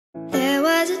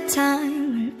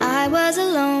time when I was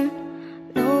alone,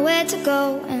 nowhere to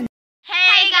go. And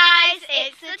hey guys,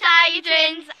 it's the Tiger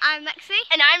Twins. I'm Lexi.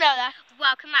 And I'm Lola.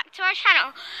 Welcome back to our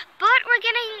channel. But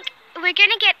we're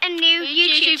gonna get a new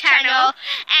YouTube channel,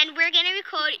 and we're gonna be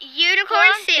called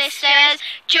Unicorn Sisters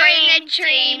Join the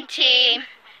Dream Team.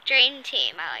 Dream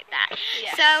Team, I like that.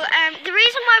 Yes. So the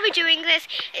reason why we're doing this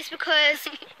is because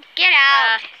get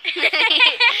out. And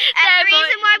the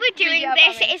reason why we're doing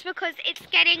this is because it's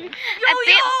getting a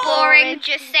bit boring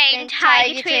just saying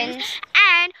Tiger Twins,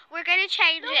 and we're going to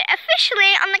change it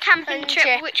officially on the camping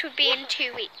trip, which would be in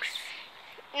 2 weeks.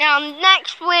 Now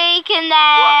next week, and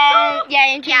then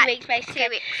in 2 weeks basically. 2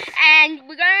 weeks. And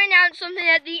we're going to announce something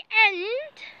at the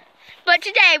end. But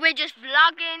today we're just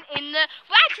vlogging in the.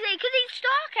 Well, actually, because it's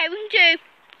dark, we can do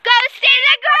Ghost in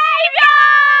the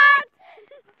Graveyard.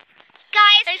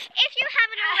 Guys, if you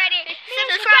haven't already,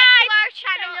 subscribe to our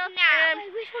channel now.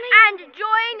 And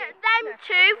join them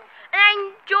too.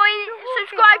 And then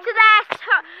subscribe to their.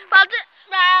 Like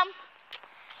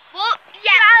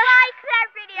their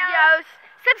videos.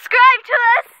 Subscribe to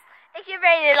us if you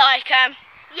really like them.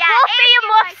 Yeah, Wolfie and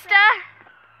Muster.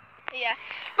 Yeah.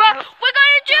 But we're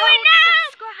going to do it now.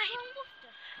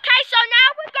 Okay, so now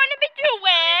we're going to be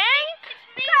doing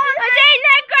Ghost in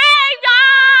the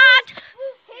Graveyard.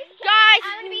 Guys,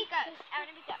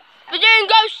 we're doing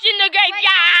Ghost in the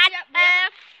Graveyard.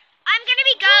 I'm going to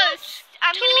be Ghost.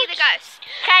 I'm going to be the ghost.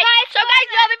 Okay, so guys,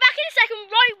 we'll be back in a second,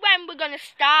 right when we're going to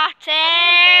start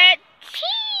it.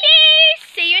 Peace.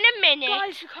 See you in a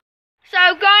minute.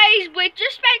 So guys, we're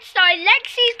just about to start.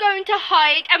 Lexi's going to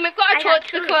hide, and we've got a torch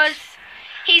because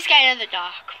he's scared of the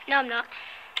dark. No, I'm not.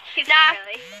 Nah,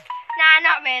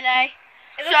 not really.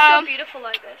 It looks so beautiful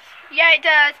like this. Yeah, it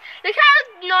does. Look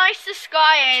how nice the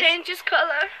sky is. Changes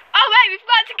colour. Oh wait, we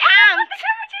forgot to count. The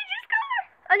camera changes colour.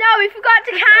 Oh no, we forgot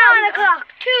to count. 1 o'clock,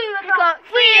 2 o'clock,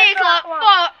 3 o'clock,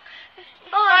 4,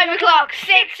 5 o'clock, 6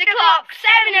 o'clock,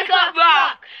 7 o'clock,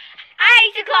 rock.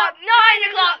 8 o'clock, 9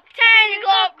 o'clock, 10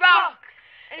 o'clock, rock.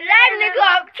 11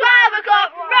 o'clock, 12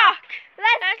 o'clock, rock.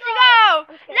 Let's go.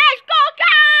 Let's go,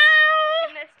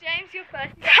 count. Miss James, you're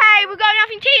first. Okay, we're going off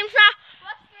in teams now.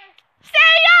 See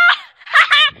ya!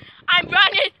 I'm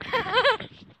running.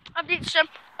 I've did some.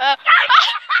 No,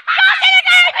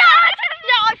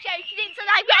 I'm joking. So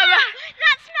I got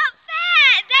That's not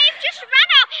fair. They've just run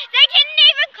off. They didn't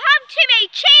even come to me.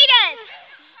 Cheaters.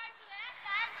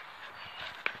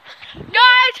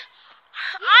 Guys,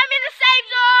 I'm in the safe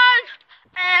zone.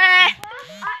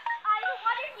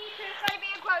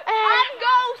 I'm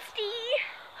Ghosty.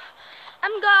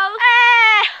 I'm Ghost.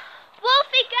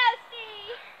 Wolfie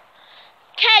Ghosty.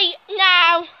 Okay,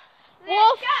 now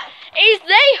Wolf is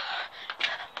the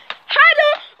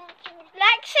Hello,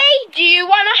 Lexi. Do you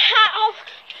want a hat off?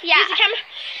 Yeah. Use the camera.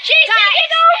 She's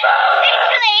taking over.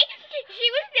 Literally, she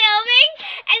was filming,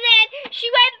 and then she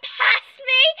went past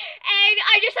me, and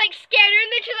I just scared her, and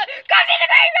then she's like, "Go to the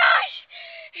graveyard!"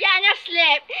 Yeah, and I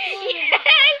slipped. Yes.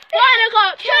 1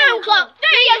 o'clock, 2 o'clock, 3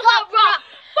 o'clock, rock.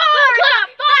 4 o'clock,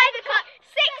 5 o'clock,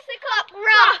 6 o'clock,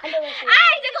 rock. 8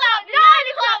 o'clock,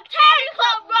 9 o'clock, 10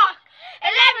 o'clock, rock.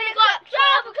 11 o'clock,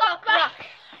 12 o'clock, rock.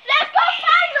 Let's go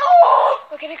find her.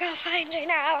 We're gonna go find her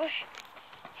now.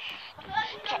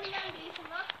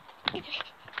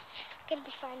 Gonna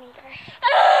be finding her.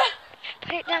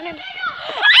 Put it down in.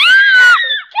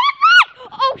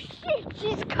 Oh shit,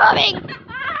 she's coming.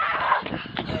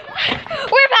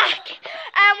 We're back,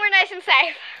 and we're nice and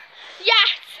safe. Yes.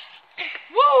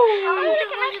 Woo. Oh, look at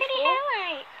my pretty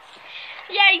highlights.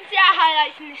 Yeah, you see our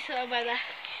highlights in this sort of weather.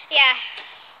 Yeah.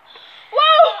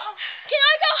 Woo. Can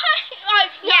I go high?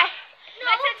 Right, Yeah.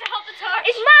 No. I said to hold the torch.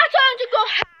 It's my turn to go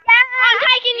high. Yeah. I'm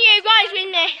taking you guys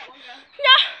with me.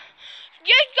 No.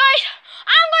 You guys,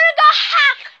 I'm gonna go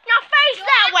high. Now face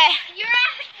that way. You're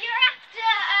after,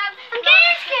 I'm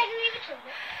getting scared and leave it to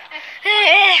me.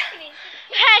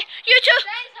 Hey, you two.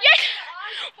 Yes.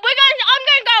 I'm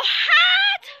gonna go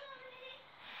hard.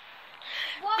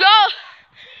 Go.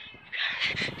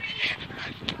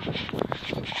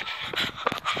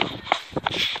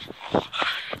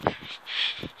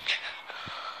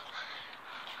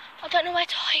 I don't know where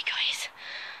to hide, guys.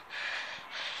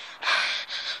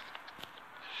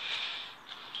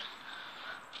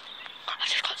 I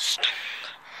just got stung.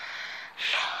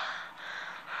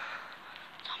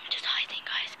 So I'm just hiding,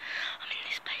 guys. I'm in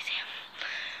this place here.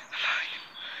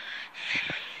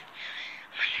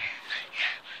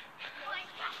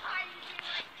 I'm on.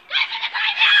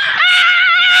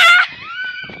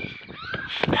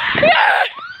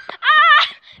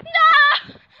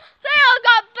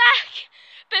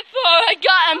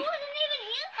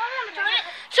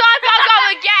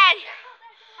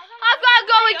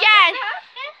 again.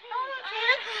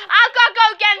 I've got to go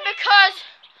again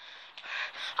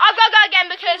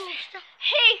because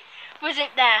he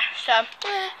wasn't there. So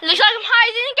looks like I'm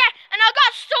hiding again, and I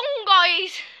got stung,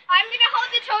 guys. I'm gonna hold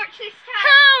the torch this time.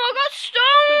 Oh, I got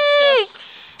stung.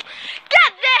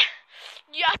 Get there.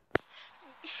 Yeah.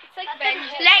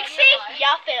 Lexi,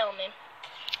 you're filming.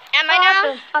 Am I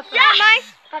now? Yeah, am I?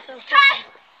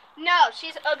 No,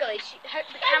 she's ugly. The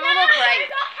camera will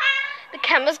break. The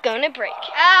camera's gonna break.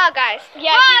 Oh, guys.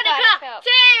 Yeah, 1 o'clock,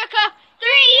 2 o'clock,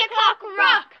 3 o'clock,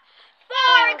 rock.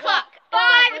 4 o'clock,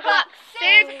 5 o'clock,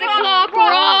 6 o'clock,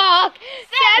 rock.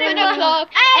 7 o'clock,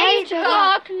 8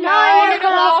 o'clock, 9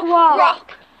 o'clock,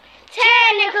 rock.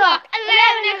 10 o'clock,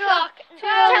 11 o'clock,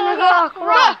 12 o'clock,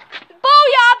 rock.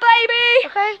 Booyah, baby!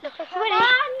 Okay.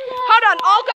 Hold on,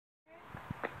 I'll go.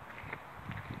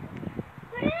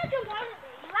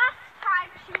 Last time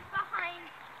she was behind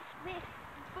this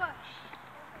bush.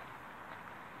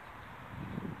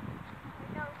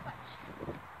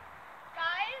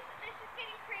 Guys, this is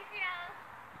getting creepy now.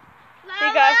 Here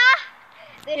you go.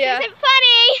 This Yeah. isn't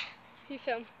funny. You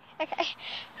film. Okay.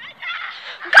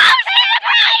 Go see the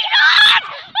Pelican!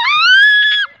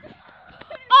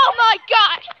 Oh my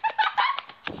god!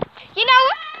 You know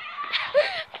what?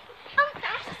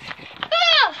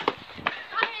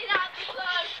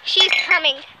 She's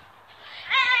coming.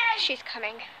 She's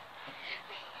coming.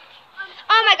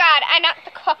 Oh my god, I knocked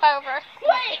the cup over.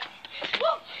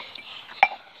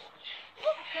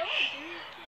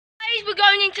 Guys, we're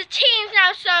going into teams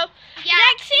now, so Yeah,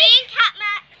 Lexi?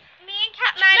 Me and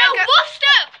Catman No, are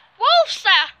Wolfster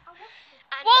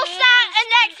and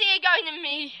Lexi are going to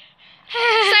me.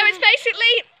 So it's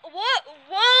basically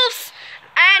wolves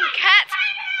and cats.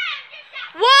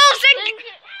 Wolves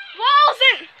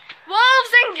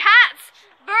and cats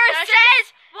versus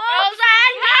wolves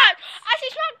and cats. Actually,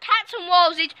 it's not cats and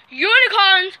wolves. It's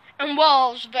unicorns and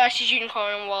wolves versus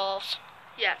unicorn and wolves.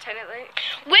 Yeah, technically.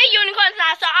 We're unicorns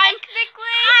now, so I'm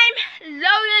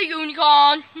Lola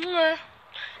Unicorn.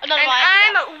 I don't know why I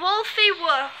did that. I'm Wolfie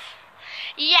Wolf.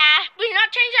 Yeah, we're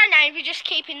not changing our name. We're just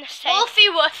keeping the same. Wolfie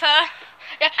Woofer.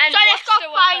 Yeah. and So let's go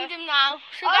Wolfster find Woofer. him now.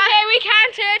 So Okay, we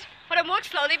counted. But I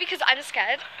walked slowly because I'm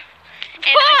scared. And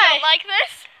I Why? don't like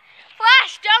this.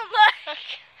 Flash, don't look.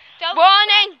 Don't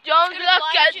Warning, don't gonna look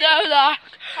blind at you. Lola.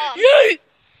 Hold on. Yay!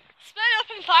 Split up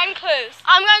and find clues.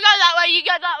 I'm gonna go that way. You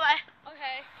go that way.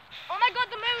 Okay. Oh my god,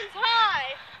 the moon's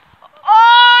high.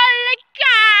 Oh, look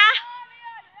at.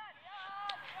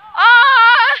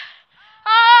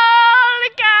 Oh,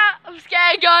 look at. I'm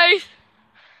scared, guys.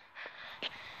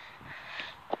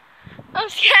 I'm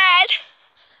scared.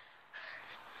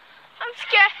 I'm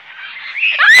scared.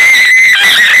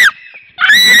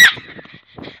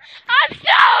 I'm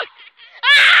stuck.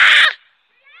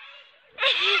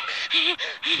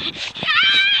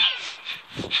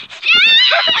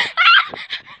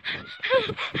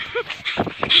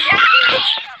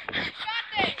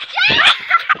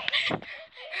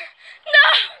 No,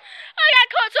 I got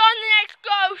caught on the next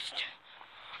ghost.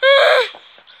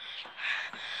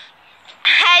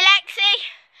 Hey, Lexi,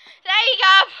 there you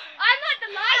go. I'm not the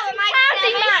lion am I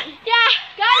sounding man. filming? Yeah,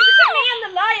 Guys, look at me, I'm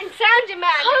the lion sounding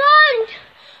man.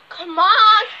 Come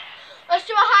on. Let's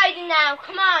do a hiding now.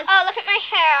 Come on. Oh, look at my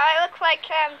hair. I look like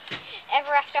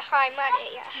Ever After High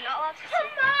Money. Yeah. Not allowed to Come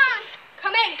on.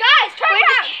 Come in, guys, turn Where's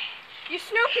around. You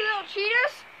snoopy little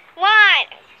cheaters. 1,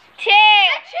 2, 3,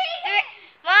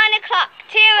 1 o'clock,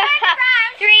 2 o'clock,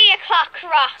 3 o'clock,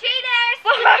 rock. Cheaters.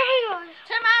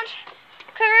 Turn around.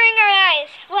 Covering our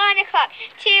eyes. 1 o'clock,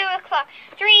 2 o'clock,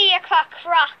 3 o'clock,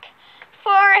 rock.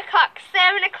 4 o'clock,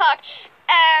 7 o'clock,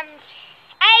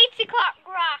 8 o'clock,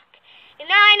 rock. 9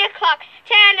 o'clock,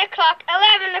 10 o'clock,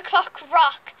 11 o'clock,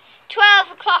 rock.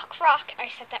 12 o'clock, rock. I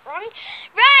said that wrong.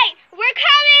 Right, we're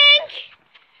coming.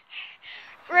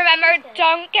 Remember,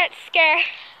 don't get scared.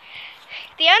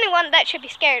 The only one that should be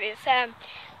scared is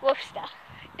Wolfster.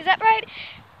 Is that right?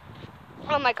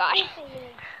 Oh my god. Wait,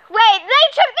 they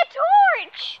took the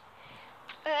torch!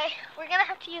 We're gonna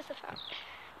have to use the phone.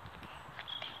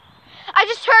 I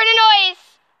just heard a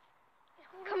noise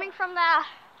coming from there.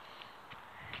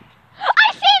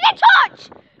 I see the torch!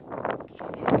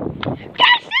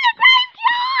 Guys to the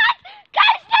graveyard!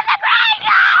 Guys to the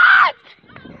graveyard!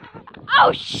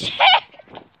 Oh shit!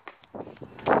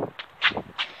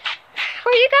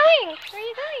 Where are you going? Where are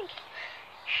you going?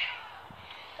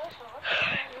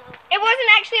 It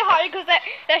wasn't actually hard because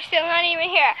they're still not even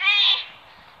here.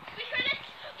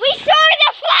 We saw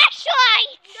the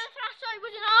flashlight! The flashlight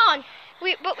wasn't on.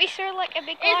 But we saw like a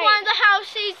big It's light. one of the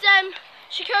house's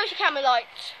security camera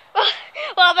lights.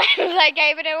 Well, then they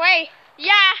gave it away.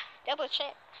 Yeah. Double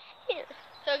check.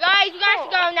 So guys, anyways, we're going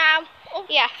to go now.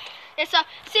 Yeah. So,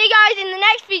 see you guys in the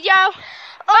next video.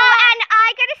 Oh, and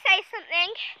I gotta say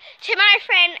something to my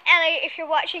friend Ellie. If you're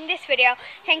watching this video,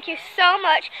 thank you so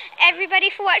much, everybody,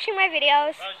 for watching my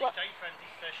videos. Tell your friends this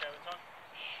is their shower time.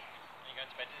 You're going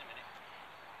to bed in a minute.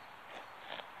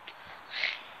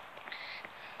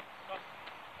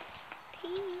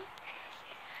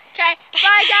 Okay,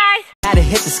 bye guys. How to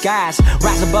hit the skies,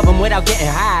 rise above them without getting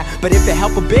high. But if it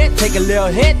help a bit, take a little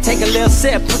hit, take a little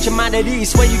sip. Put your mind at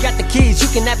ease, swear you got the keys. You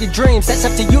can have your dreams, that's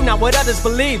up to you, not what others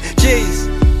believe. Jeez,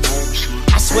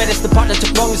 I swear that's the part that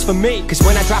took longest for me. Cause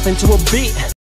when I drop into a beat